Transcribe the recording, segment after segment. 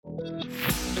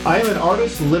I am an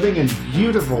artist living in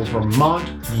beautiful Vermont,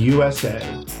 USA,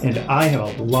 and I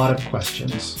have a lot of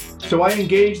questions. So I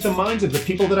engage the minds of the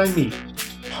people that I meet.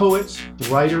 Poets,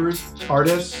 writers,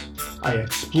 artists. I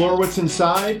explore what's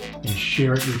inside and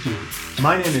share it with you.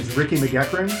 My name is Ricky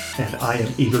McGeckran, and I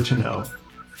am eager to know.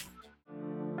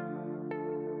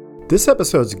 This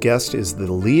episode's guest is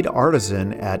the lead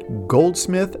artisan at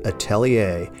Goldsmith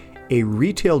Atelier, a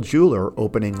retail jeweler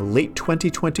opening late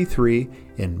 2023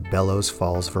 in Bellows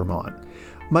Falls, Vermont.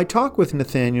 My talk with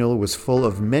Nathaniel was full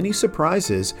of many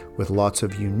surprises with lots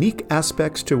of unique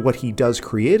aspects to what he does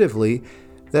creatively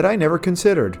that I never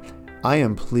considered. I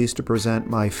am pleased to present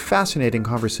my fascinating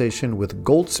conversation with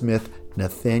Goldsmith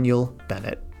Nathaniel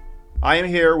Bennett. I am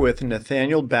here with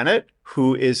Nathaniel Bennett,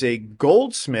 who is a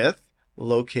goldsmith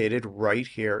located right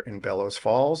here in Bellows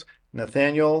Falls.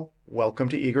 Nathaniel, welcome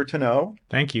to Eager to Know.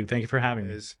 Thank you. Thank you for having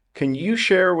me. Can you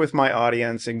share with my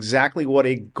audience exactly what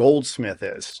a goldsmith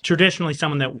is? Traditionally,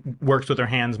 someone that works with their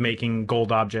hands making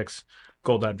gold objects.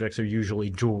 Gold objects are usually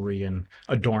jewelry and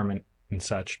adornment and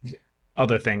such.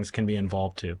 Other things can be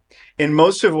involved too. And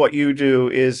most of what you do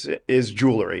is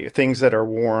jewelry, things that are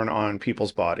worn on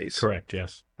people's bodies. Correct,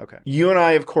 yes. Okay. You and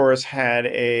I, of course, had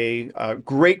a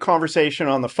great conversation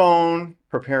on the phone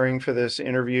preparing for this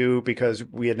interview because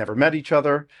we had never met each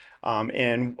other.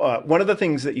 And one of the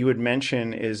things that you would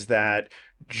mention is that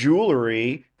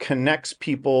jewelry connects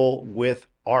people with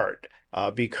art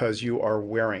because you are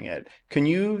wearing it. Can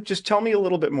you just tell me a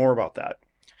little bit more about that?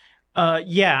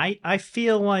 I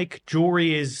feel like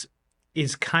jewelry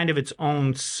is kind of its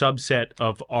own subset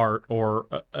of art or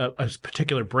a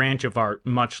particular branch of art,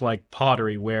 much like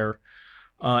pottery, where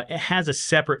it has a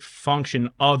separate function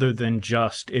other than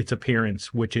just its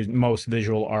appearance, which is most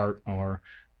visual art or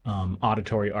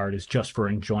auditory art is just for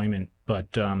enjoyment.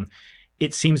 But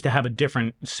it seems to have a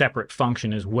different separate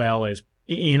function as well as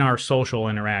in our social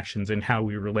interactions and how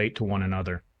we relate to one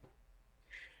another.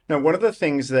 Now, one of the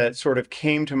things that sort of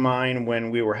came to mind when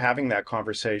we were having that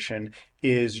conversation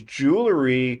is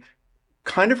jewelry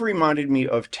kind of reminded me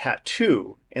of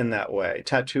tattoo in that way,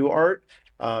 tattoo art,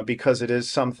 because it is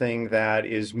something that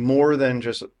is more than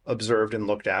just observed and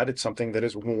looked at. It's something that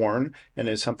is worn and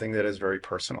is something that is very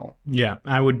personal. Yeah,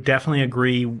 I would definitely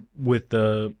agree with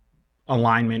the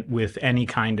alignment with any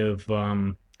kind of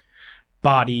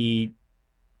body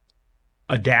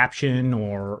adaption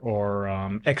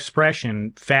or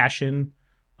expression, fashion,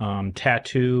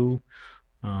 tattoo,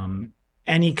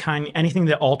 anything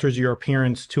that alters your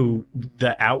appearance to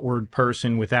the outward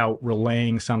person without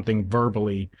relaying something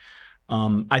verbally.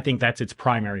 I think that's its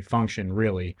primary function,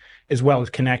 really, as well as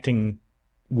connecting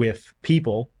with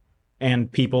people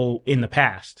and people in the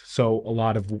past. So a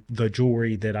lot of the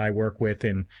jewelry that I work with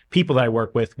and people that I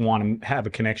work with want to have a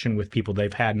connection with people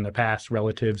they've had in the past,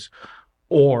 relatives,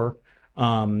 or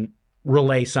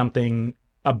relay something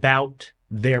about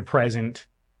their present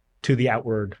to the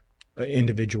outward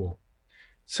individual.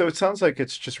 So it sounds like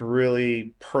it's just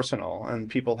really personal and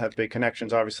people have big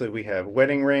connections. Obviously, we have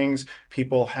wedding rings.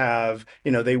 People have,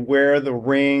 they wear the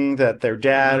ring that their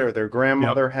dad or their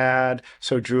grandmother had.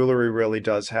 So jewelry really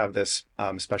does have this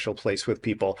special place with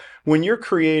people. When you're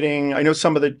creating, I know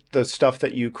some of the stuff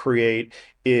that you create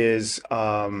is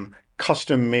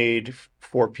custom made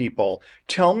for people.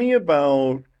 Tell me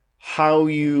about how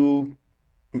you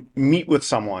meet with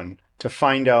someone to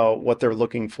find out what they're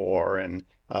looking for, and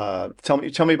tell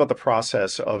me about the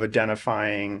process of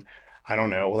identifying, I don't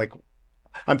know, like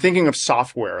I'm thinking of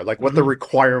software, like what the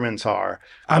requirements are.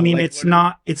 I mean, it's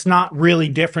not really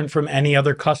different from any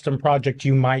other custom project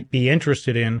you might be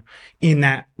interested in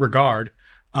that regard.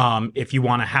 If you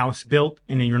want a house built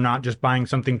and you're not just buying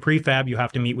something prefab, you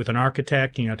have to meet with an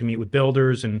architect, you have to meet with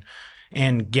builders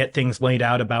and get things laid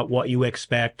out about what you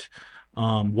expect,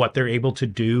 what they're able to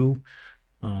do,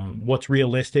 what's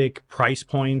realistic, price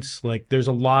points. Like there's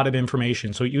a lot of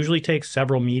information. So it usually takes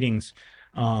several meetings,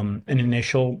 an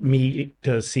initial meet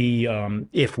to see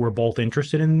if we're both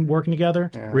interested in working together,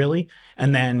 really.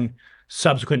 And then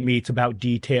subsequent meets about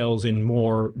details and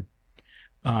more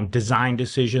design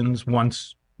decisions.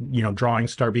 Once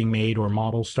drawings start being made or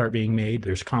models start being made,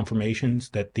 there's confirmations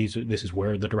that this is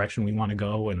where the direction we want to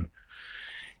go. And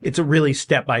it's a really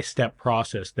step-by-step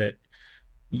process that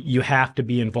you have to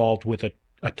be involved with a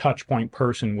touch point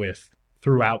person with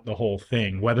throughout the whole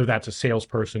thing, whether that's a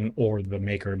salesperson or the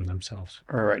maker themselves.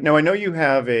 All right. Now, I know you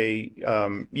have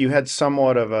you had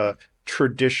somewhat of a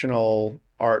traditional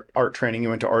art training. You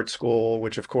went to art school,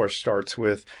 which of course starts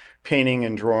with painting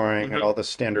and drawing and all the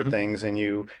standard things, and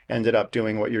you ended up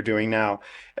doing what you're doing now.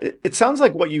 It sounds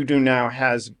like what you do now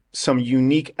has some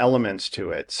unique elements to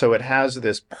it. So it has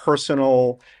this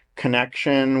personal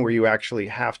connection where you actually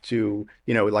have to,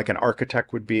 like an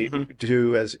architect would be Mhm.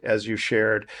 do as you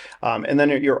shared. And then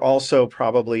you're also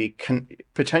probably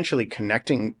potentially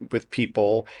connecting with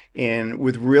people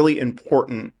with really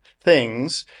important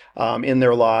things in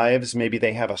their lives. Maybe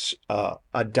they have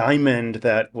a diamond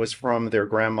that was from their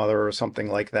grandmother or something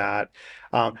like that.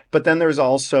 But then there's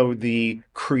also the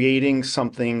creating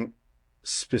something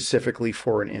specifically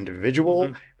for an individual.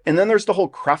 Mhm. And then there's the whole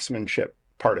craftsmanship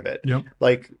part of it. Yep.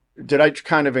 Like, did I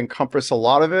kind of encompass a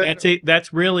lot of it? That's it.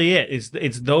 That's really it.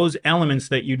 It's those elements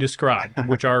that you described,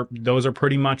 which are those are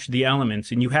pretty much the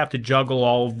elements, and you have to juggle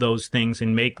all of those things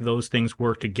and make those things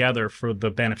work together for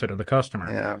the benefit of the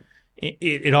customer. Yeah.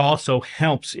 It also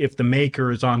helps if the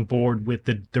maker is on board with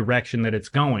the direction that it's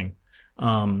going.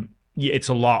 It's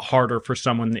a lot harder for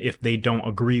someone if they don't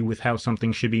agree with how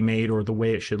something should be made or the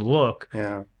way it should look,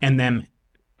 Yeah. and them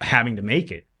having to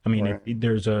make it. I mean, Right.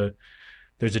 there's a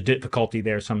difficulty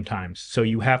there sometimes. So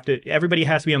everybody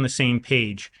has to be on the same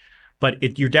page,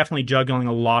 but you're definitely juggling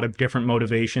a lot of different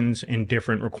motivations and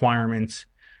different requirements.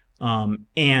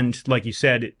 And like you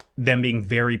said, them being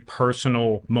very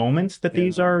personal moments that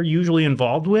these are usually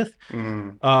involved with,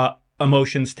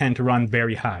 emotions tend to run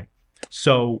very high.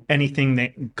 So anything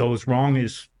that goes wrong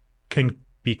can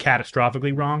be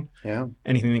catastrophically wrong. Yeah.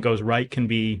 Anything that goes right can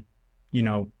be,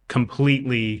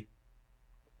 completely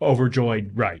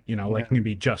overjoyed right. Like it can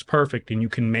be just perfect, and you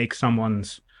can make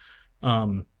someone's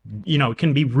it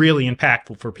can be really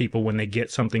impactful for people when they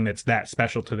get something that's that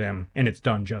special to them and it's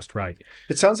done just right.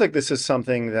 It sounds like this is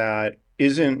something that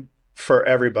isn't for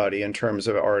everybody in terms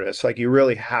of artists. Like, you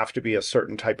really have to be a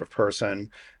certain type of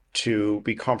person to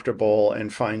be comfortable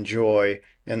and find joy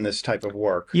in this type of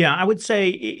work. Yeah, I would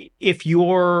say if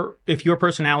your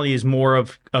personality is more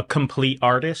of a complete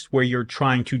artist where you're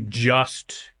trying to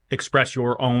just express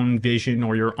your own vision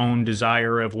or your own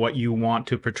desire of what you want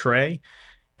to portray,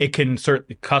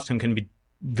 custom can be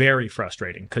very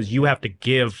frustrating because you have to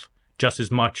give just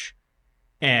as much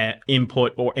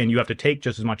input and you have to take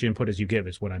just as much input as you give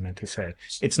is what I meant to say.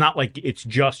 It's not like it's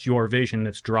just your vision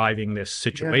that's driving this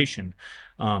situation.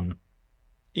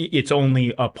 It's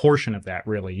only a portion of that,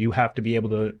 really. You have to be able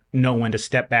to know when to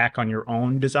step back on your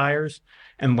own desires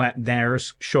and let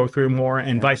theirs show through more,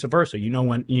 and vice versa. You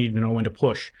need to know when to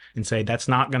push and say that's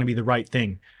not going to be the right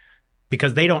thing,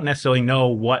 because they don't necessarily know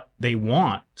what they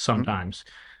want sometimes.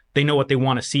 They know what they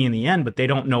want to see in the end, but they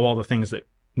don't know all the things that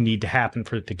need to happen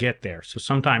for it to get there. So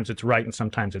sometimes it's right and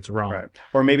sometimes it's wrong. Right.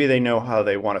 Or maybe they know how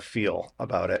they want to feel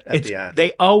about it at the end.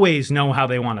 They always know how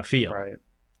they want to feel. Right.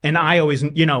 And I always,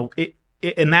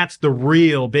 and that's the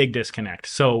real big disconnect.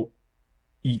 So,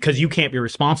 because you can't be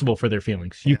responsible for their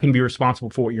feelings. You can be responsible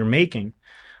for what you're making,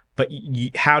 but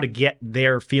how to get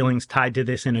their feelings tied to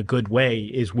this in a good way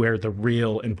is where the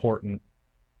real important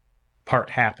part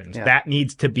happens. Yeah. That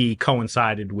needs to be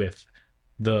coincided with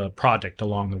the project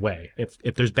along the way.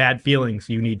 If there's bad feelings,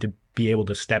 you need to be able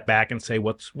to step back and say,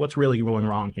 what's really going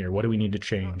wrong here? What do we need to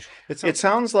change? It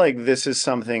sounds like this is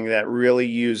something that really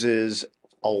uses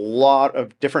a lot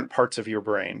of different parts of your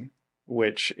brain,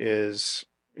 which is,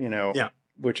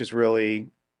 which is really,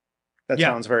 that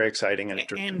sounds very exciting and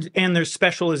interesting. And there's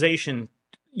specialization.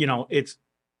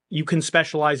 You can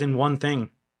specialize in one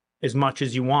thing as much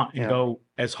as you want and go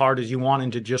as hard as you want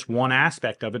into just one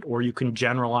aspect of it, or you can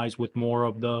generalize with more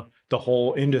of the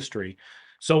whole industry.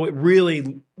 So it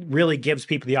really, really gives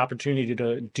people the opportunity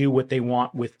to do what they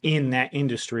want within that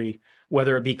industry,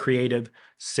 whether it be creative,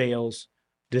 sales,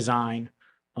 design,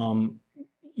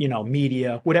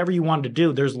 media, whatever you want to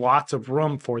do. There's lots of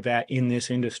room for that in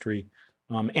this industry.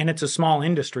 And it's a small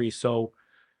industry, so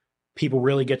people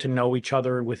really get to know each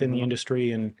other within the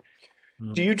industry. And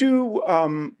do you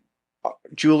do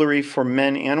jewelry for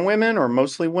men and women, or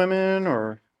mostly women,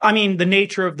 or? I mean, the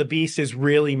nature of the beast is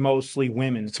really mostly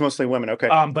women. It's mostly women, okay.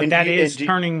 But that is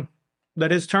turning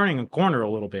a corner a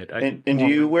little bit. And do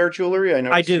you wear jewelry?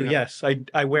 I do, yes.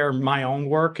 I wear my own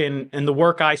work, and the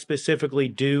work I specifically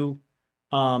do,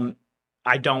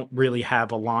 I don't really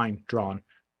have a line drawn.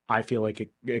 I feel like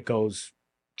it goes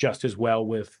just as well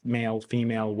with male,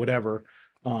 female, whatever.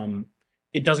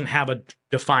 It doesn't have a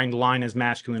defined line as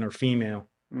masculine or female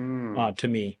to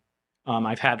me.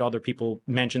 I've had other people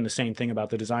mention the same thing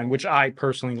about the design, which I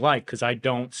personally like because I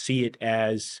don't see it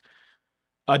as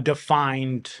a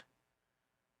defined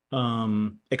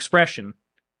expression.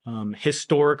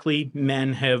 Historically,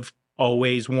 men have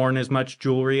always worn as much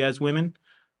jewelry as women.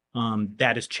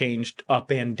 That has changed up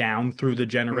and down through the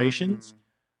generations.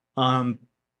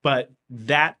 But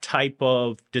that type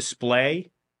of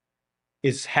display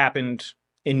is happened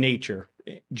in nature.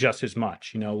 just as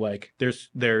much. Like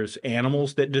there's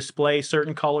animals that display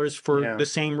certain colors for Yeah. the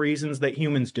same reasons that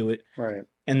humans do it. Right.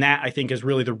 And that, I think, is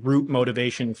really the root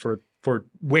motivation for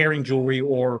wearing jewelry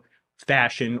or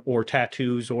fashion or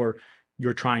tattoos, or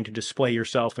you're trying to display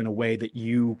yourself in a way that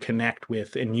you connect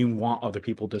with and you want other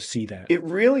people to see that. It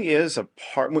really is a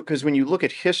part, because when you look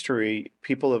at history,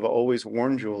 people have always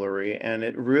worn jewelry, and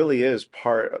it really is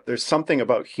there's something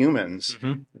about humans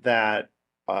that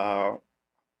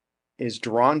is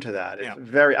drawn to that.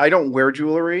 It's I don't wear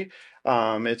jewelry.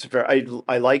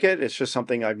 I like it. It's just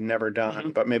something I've never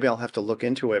done, but maybe I'll have to look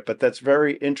into it. But that's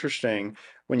very interesting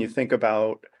when you think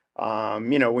about,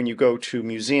 when you go to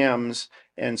museums,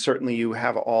 and certainly you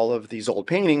have all of these old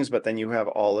paintings, but then you have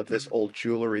all of this old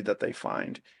jewelry that they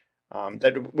find.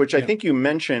 Which I think you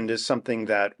mentioned is something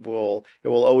that it will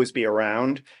always be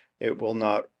around.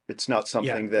 It's not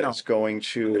something that is going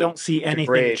to I don't see anything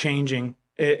degrade. changing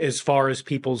as far as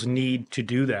people's need to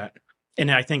do that.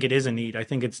 And I think it is a need. I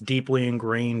think it's deeply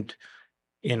ingrained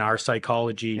in our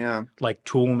psychology, like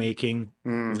tool making,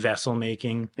 vessel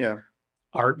making,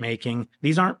 art making.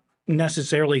 These aren't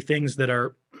necessarily things that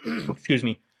are, excuse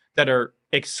me, that are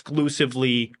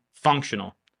exclusively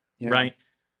functional, right?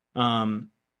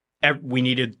 We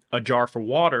needed a jar for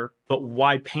water, but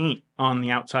why paint on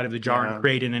the outside of the jar and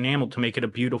create an enamel to make it a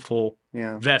beautiful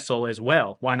vessel as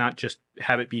well? Why not just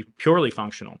have it be purely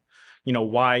functional?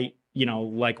 Why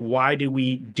do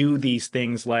we do these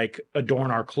things like adorn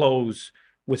our clothes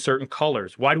with certain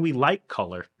colors? Why do we like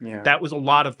color? That was a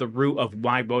lot of the root of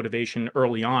my motivation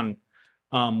early on,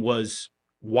 was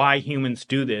why humans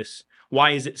do this.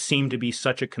 Why does it seem to be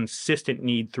such a consistent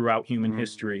need throughout human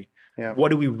history? What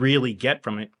do we really get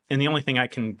from it? And the only thing I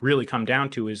can really come down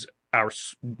to is our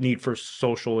need for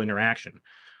social interaction.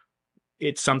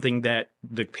 It's something that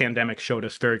the pandemic showed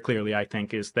us very clearly, I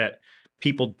think, is that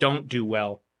people don't do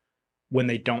well when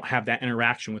they don't have that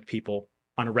interaction with people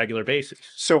on a regular basis.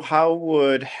 So how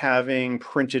would having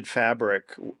printed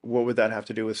fabric, what would that have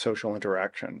to do with social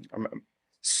interaction?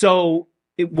 So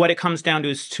what it comes down to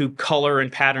is to color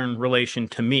and pattern relation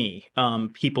to me.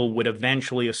 People would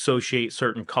eventually associate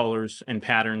certain colors and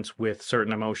patterns with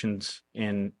certain emotions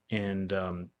and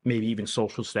maybe even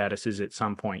social statuses at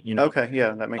some point. Okay,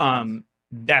 yeah, that makes sense.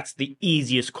 That's the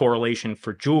easiest correlation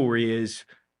for jewelry is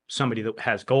somebody that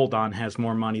has gold on has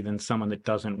more money than someone that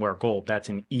doesn't wear gold. That's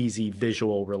an easy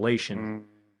visual relation.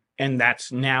 And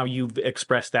that's now you've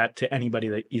expressed that to anybody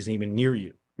that isn't even near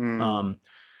you.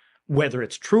 Whether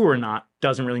it's true or not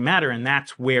doesn't really matter. And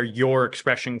that's where your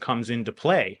expression comes into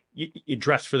play. You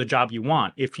dress for the job you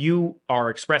want. If you are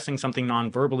expressing something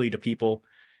non-verbally to people,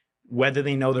 whether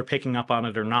they know they're picking up on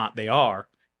it or not, they are.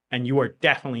 And you are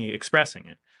definitely expressing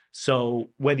it.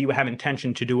 So whether you have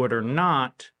intention to do it or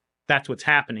not, that's what's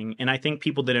happening. And I think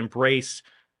people that embrace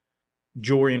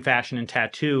jewelry and fashion and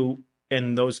tattoo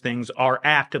and those things are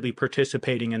actively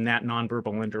participating in that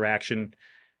nonverbal interaction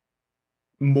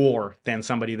more than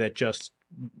somebody that just,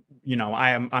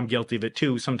 I'm guilty of it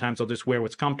too. Sometimes I'll just wear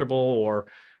what's comfortable or,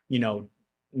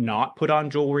 not put on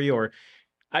jewelry, or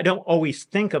I don't always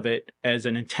think of it as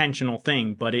an intentional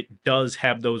thing, but it does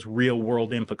have those real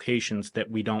world implications that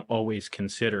we don't always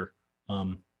consider.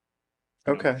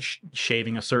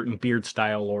 Shaving a certain beard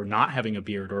style or not having a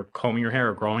beard or combing your hair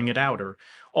or growing it out, or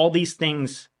all these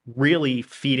things really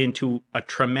feed into a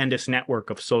tremendous network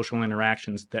of social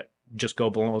interactions that just go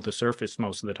below the surface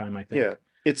most of the time, I think. Yeah.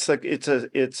 It's like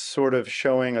it's sort of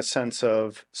showing a sense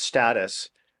of status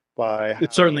by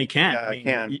it certainly can.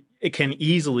 Yeah, it can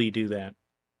easily do that.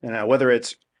 Whether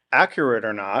it's accurate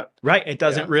or not. Right. It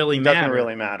doesn't really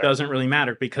matter. Doesn't really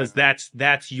matter because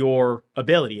that's your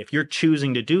ability. If you're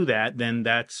choosing to do that, then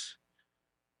that's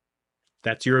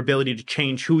your ability to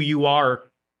change who you are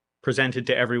presented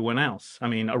to everyone else. I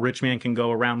mean, a rich man can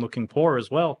go around looking poor as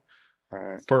well.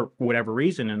 Right. For whatever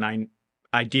reason. And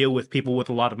I deal with people with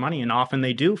a lot of money, and often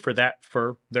they do for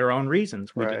their own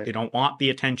reasons. Right. They don't want the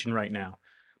attention right now,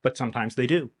 but sometimes they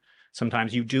do.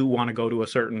 Sometimes you do want to go to a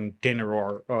certain dinner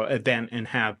or event and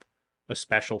have a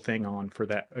special thing on for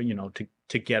that,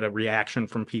 to get a reaction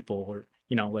from people, or,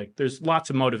 there's lots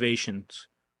of motivations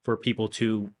for people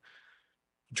to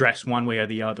dress one way or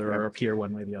the other or appear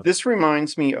one way or the other. This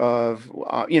reminds me of,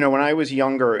 when I was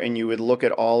younger and you would look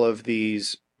at all of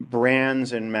these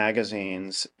brands and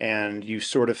magazines, and you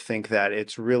sort of think that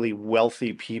it's really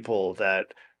wealthy people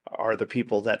that are the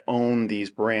people that own these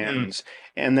brands.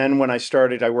 And then when I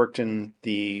worked in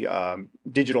the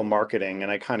digital marketing,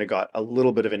 and I kind of got a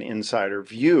little bit of an insider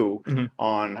view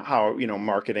on how,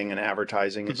 marketing and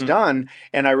advertising is done.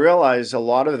 And I realized a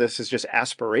lot of this is just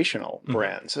aspirational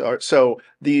brands. So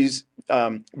these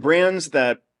brands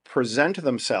that present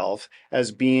themselves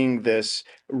as being this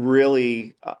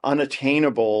really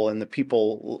unattainable, and the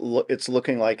people, it's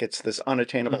looking like it's this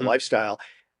unattainable Mhm. lifestyle.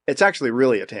 It's actually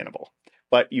really attainable,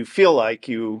 but you feel like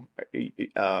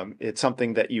it's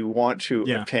something that you want to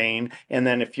Yeah. obtain. And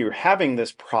then if you're having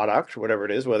this product, whatever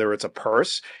it is, whether it's a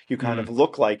purse, you kind Mhm. of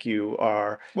look like you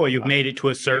are. Well, you've made it to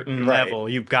a certain Right, level.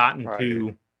 You've gotten right,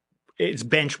 to it's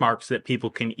benchmarks that people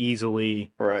can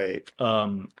easily right,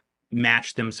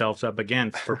 match themselves up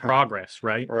against for progress,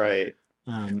 right? right.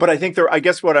 Um, But I think I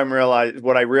guess what I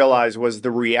realized was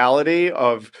the reality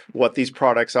of what these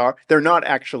products are. They're not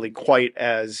actually quite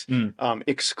as mm,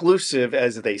 exclusive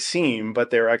as they seem, but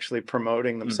they're actually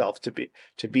promoting mm. themselves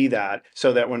to be that,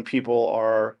 so that when people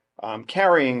are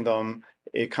carrying them,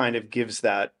 it kind of gives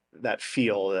that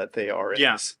feel that they are in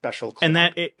Yeah. a special And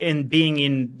club. and being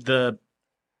in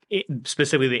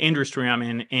specifically the industry I'm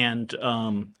in, and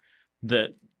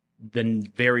the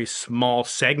very small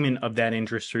segment of that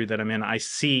industry that I'm in, I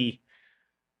see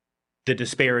the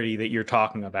disparity that you're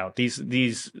talking about. These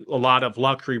a lot of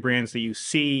luxury brands that you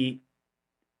see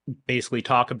basically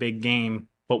talk a big game,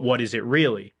 but what is it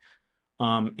really?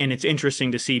 And it's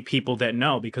interesting to see people that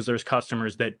know, because there's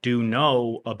customers that do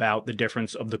know about the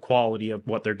difference of the quality of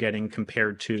what they're getting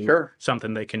compared to Sure.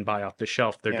 something they can buy off the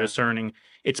shelf. They're Yeah. discerning.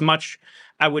 It's much.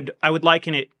 I would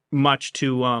liken it much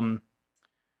to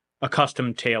a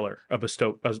custom tailor, a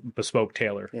bespoke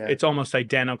tailor. Yeah. It's almost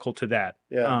identical to that.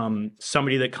 Yeah.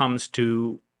 Somebody that comes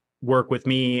to work with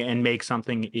me and make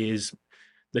something is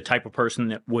the type of person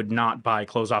that would not buy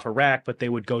clothes off a rack, but they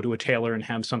would go to a tailor and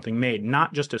have something made,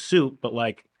 not just a suit, but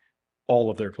like all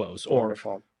of their clothes, or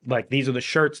Wonderful. like, these are the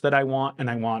shirts that I want, and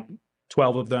I want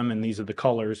 12 of them, and these are the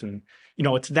colors. And,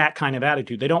 it's that kind of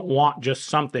attitude. They don't want just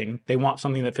something. They want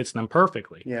something that fits them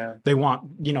perfectly. Yeah. They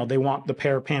want, they want the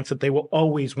pair of pants that they will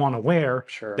always want to wear,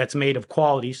 Sure. that's made of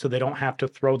quality, so they don't have to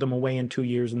throw them away in 2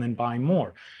 years and then buy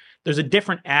more. There's a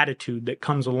different attitude that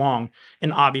comes along,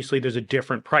 and obviously there's a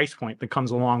different price point that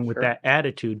comes along with Sure. that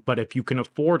attitude. But if you can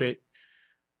afford it,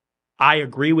 I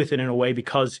agree with it in a way,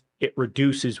 because it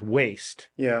reduces waste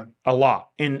Yeah. a lot.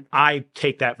 And I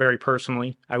take that very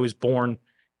personally. I was born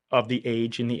of the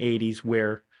age in the 80s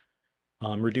where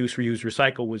reduce, reuse,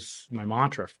 recycle was my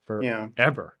mantra Yeah.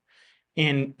 forever.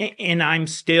 And I'm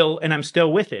still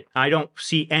with it. I don't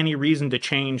see any reason to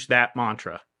change that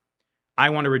mantra. I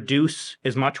want to reduce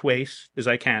as much waste as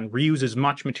I can, reuse as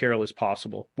much material as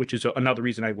possible, which is another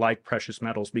reason I like precious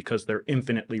metals, because they're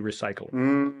infinitely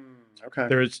recyclable. Okay.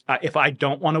 There's if I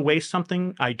don't want to waste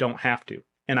something, I don't have to.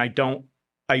 And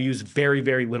I use very,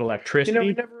 very little I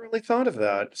electricity. never really thought of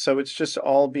that. So it's just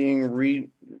all being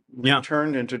Yeah.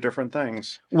 returned into different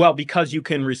things. Well, because you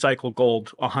can recycle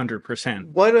gold 100%.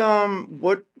 What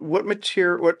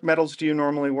metals do you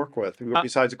normally work with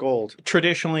besides gold?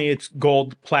 Traditionally, it's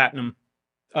gold, platinum.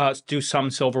 Do some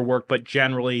silver work, but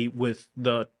generally, with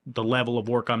the level of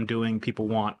work I'm doing, people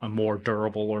want a more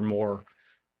durable or more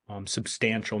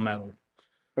substantial metal.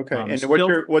 Okay. And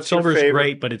Silver's what's your favorite?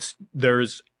 great, but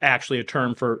there's actually a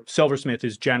term for silversmith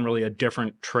is generally a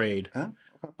different trade. Huh?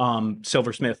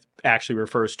 Silversmith actually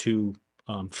refers to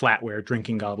flatware,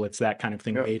 drinking goblets, that kind of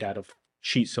thing, Yeah. made out of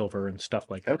sheet silver and stuff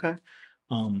like that. Okay.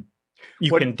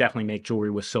 You What- can definitely make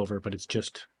jewelry with silver, but it's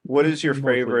just What is your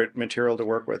mostly- favorite material to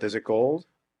work with? Is it gold?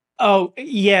 Oh,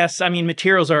 yes. I mean,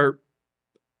 materials are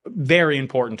very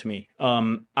important to me.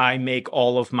 I make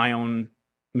all of my own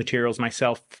materials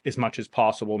myself as much as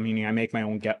possible, meaning I make my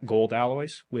own gold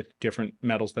alloys with different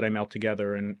metals that I melt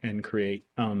together and create.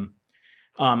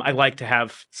 I like to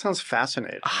have Sounds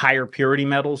fascinating. higher purity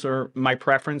metals are my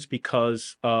preference,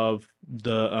 because of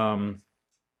the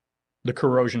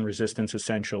corrosion resistance,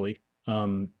 essentially.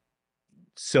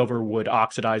 Silver would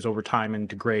oxidize over time and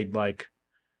degrade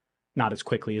not as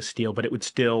quickly as steel, but it would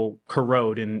still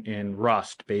corrode and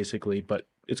rust, basically. But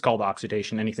it's called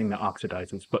oxidation, anything that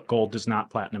oxidizes. But gold does not,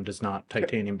 platinum does not,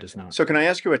 titanium does not. So can I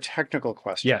ask you a technical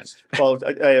question? Yes. Well,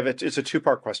 it's a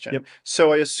two-part question. Yep.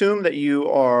 So I assume that you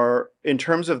are, in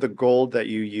terms of the gold that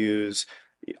you use,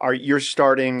 you're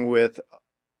starting with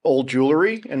old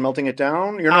jewelry and melting it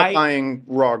down? You're not buying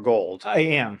raw gold. I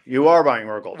am. You are buying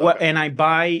raw gold. Well, Okay. and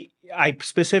I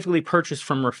specifically purchase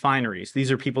from refineries.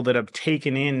 These are people that have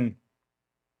taken in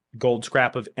gold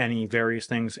scrap of any various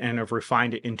things and have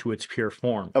refined it into its pure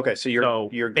form. Okay, so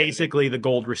you're basically the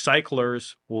gold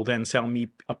recyclers will then sell me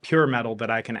a pure metal that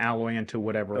I can alloy into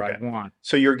whatever I Okay. want.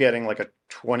 So you're getting like a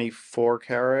 24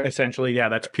 karat. Essentially, yeah,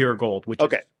 that's pure gold, which is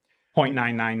Okay.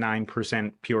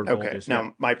 0.999% pure gold. Okay. Is,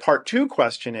 Now, my part two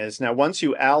question is, now once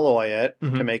you alloy it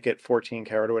to Mhm. make it 14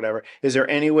 karat or whatever, is there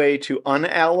any way to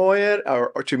unalloy it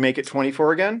or to make it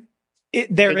 24 again?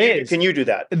 There is. Can you do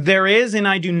that? There is, and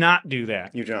I do not do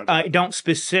that. You don't. I don't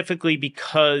specifically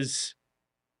because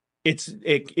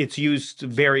it's used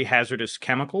very hazardous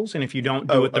chemicals, and if you don't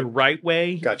do it the right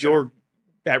way, gotcha. You're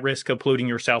at risk of polluting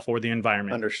yourself or the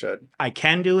environment. Understood. I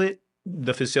can do it.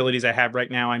 The facilities I have right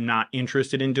now, I'm not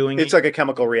interested in doing it. It's like a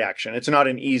chemical reaction. It's not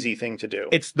an easy thing to do.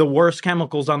 It's the worst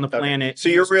chemicals on the planet. So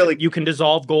you can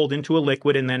dissolve gold into a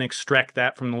liquid and then extract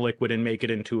that from the liquid and make it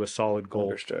into a solid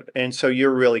gold. Understood. And so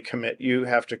you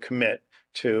have to commit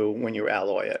to when you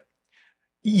alloy it.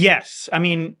 Yes. I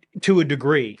mean, to a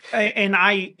degree. And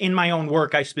in my own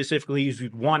work, I specifically use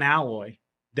one alloy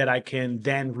that I can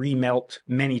then remelt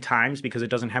many times because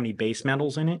it doesn't have any base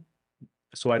metals in it.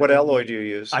 So what alloy do you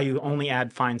use? I only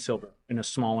add fine silver in a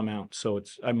small amount. So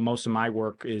it's most of my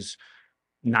work is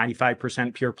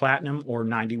 95% pure platinum or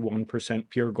 91%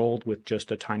 pure gold with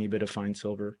just a tiny bit of fine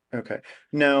silver. Okay.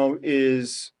 Now,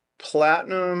 is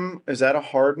platinum, is that a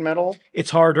hard metal?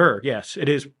 It's harder. Yes, it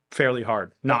is fairly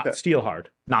hard. Not steel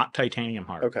hard, not titanium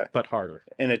hard, but harder.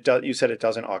 And you said it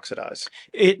doesn't oxidize.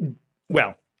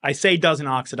 Well, I say doesn't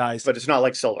oxidize. But it's not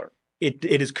like silver. It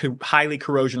is highly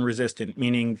corrosion resistant,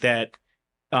 meaning that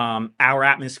our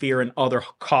atmosphere and other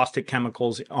caustic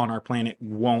chemicals on our planet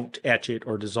won't etch it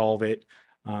or dissolve it.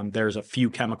 There's a few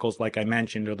chemicals, like I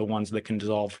mentioned, are the ones that can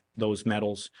dissolve those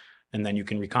metals, and then you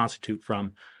can reconstitute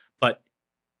from. But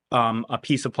a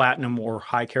piece of platinum or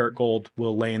high carat gold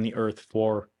will lay in the earth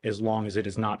for as long as it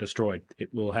is not destroyed.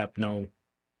 It will have no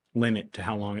limit to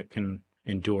how long it can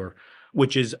endure,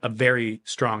 which is a very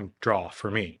strong draw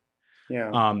for me.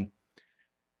 Yeah.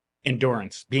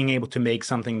 Endurance, being able to make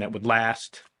something that would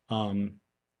last.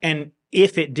 And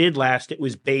if it did last, it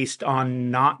was based on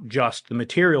not just the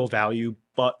material value,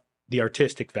 but the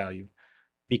artistic value.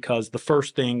 Because the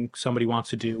first thing somebody wants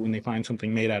to do when they find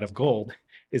something made out of gold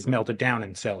is melt it down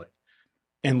and sell it.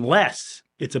 Unless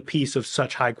it's a piece of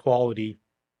such high quality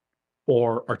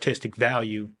or artistic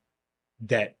value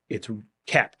that it's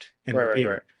kept and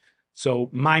revered.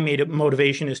 So my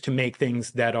motivation is to make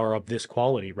things that are of this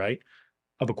quality, right?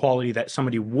 Of a quality that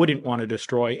somebody wouldn't want to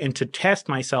destroy, and to test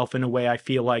myself in a way I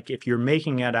feel like if you're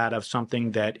making it out of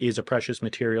something that is a precious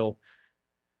material,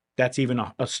 that's even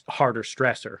a harder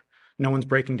stressor. No one's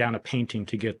breaking down a painting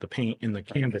to get the paint in the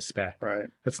canvas back. Right.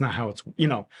 That's not how it's,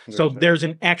 So there's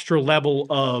an extra level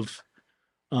of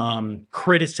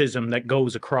criticism that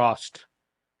goes across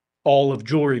all of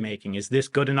jewelry making. Is this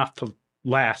good enough to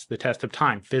last the test of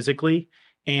time physically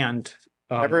and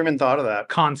never even thought of that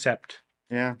concept?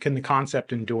 Yeah. Can the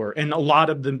concept endure? And a lot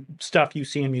of the stuff you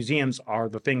see in museums are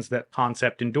the things that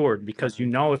concept endured because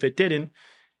if it didn't,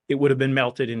 it would have been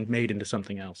melted and made into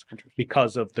something else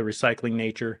because of the recycling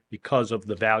nature, because of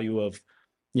the value of,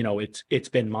 it's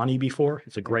been money before.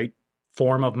 It's a great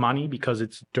form of money because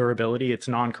it's durability, it's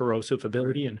non-corrosive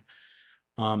ability. And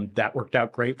that worked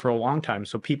out great for a long time.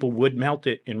 So people would melt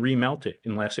it and remelt it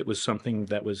unless it was something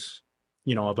that was,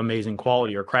 of amazing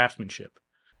quality or craftsmanship.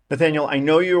 Nathaniel, I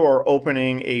know you are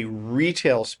opening a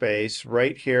retail space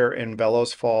right here in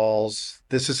Bellows Falls.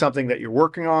 This is something that you're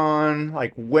working on.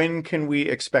 Like, when can we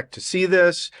expect to see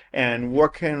this, and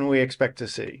what can we expect to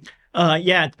see?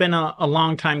 Yeah, it's been a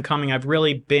long time coming. I've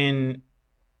really been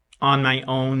on my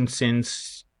own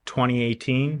since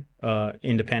 2018,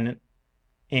 independent,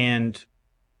 and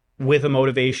with a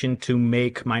motivation to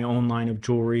make my own line of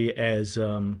jewelry as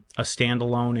a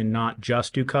standalone and not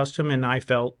just do custom. And I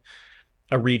felt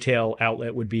a retail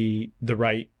outlet would be the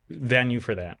right venue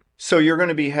for that. So you're going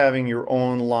to be having your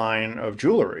own line of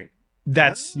jewelry.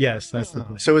 That's the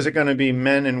plan. So is it going to be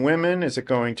men and women? Is it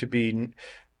going to be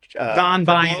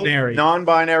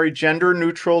non-binary, gender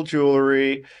neutral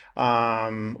jewelry?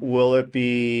 Will it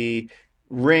be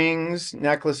rings,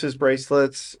 necklaces,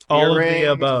 bracelets, all earrings,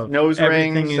 of the above, nose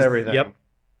rings, everything? Yep.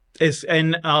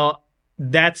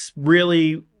 That's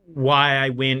really why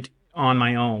I went on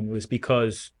my own, was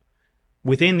because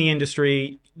within the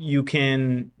industry, you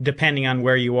can, depending on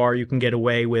where you are, you can get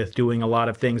away with doing a lot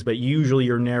of things, but usually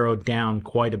you're narrowed down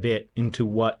quite a bit into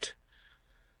what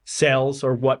sells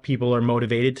or what people are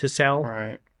motivated to sell.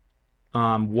 Right.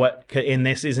 And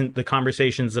this isn't the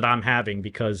conversations that I'm having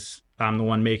because I'm the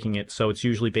one making it. So it's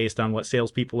usually based on what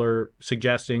salespeople are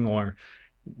suggesting or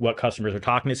what customers are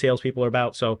talking to salespeople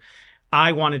about. So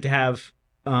I wanted to have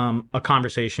a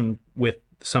conversation with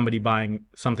somebody buying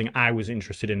something I was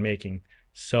interested in making.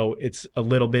 So it's a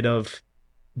little bit of,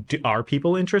 are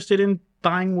people interested in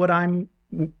buying what I'm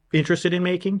interested in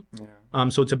making? Yeah.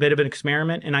 So it's a bit of an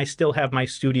experiment, and I still have my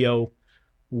studio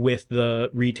with the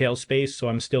retail space. So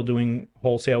I'm still doing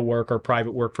wholesale work or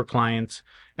private work for clients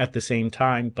at the same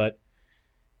time, but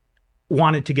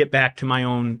wanted to get back to my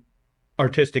own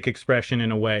artistic expression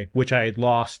in a way, which I had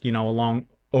lost, along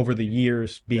over the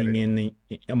years being in the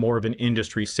more of an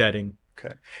industry setting.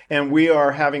 Okay. And we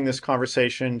are having this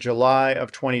conversation July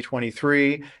of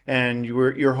 2023, and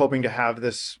you're hoping to have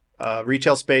this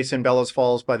retail space in Bellows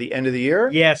Falls by the end of the year?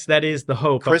 Yes, that is the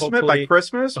hope. By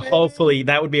Christmas? Maybe? Hopefully,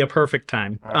 that would be a perfect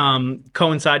time.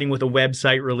 Coinciding with a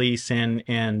website release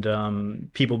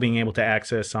and people being able to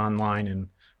access online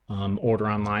and order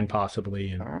online possibly,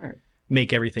 and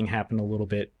make everything happen a little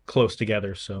bit close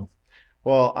together. So.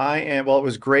 Well, it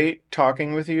was great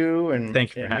talking with you and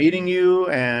meeting you,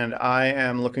 and I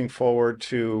am looking forward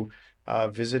to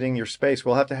visiting your space.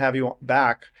 We'll have to have you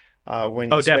back when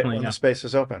the space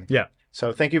is open. Yeah.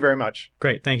 So thank you very much.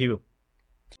 Great. Thank you.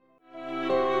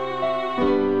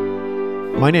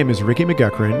 My name is Ricky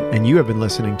McGuckran, and you have been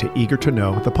listening to Eager to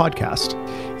Know, the podcast.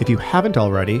 If you haven't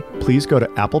already, please go to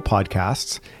Apple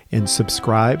Podcasts and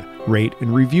subscribe, rate,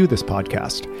 and review this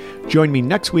podcast. Join me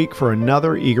next week for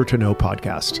another Eager to Know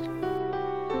podcast.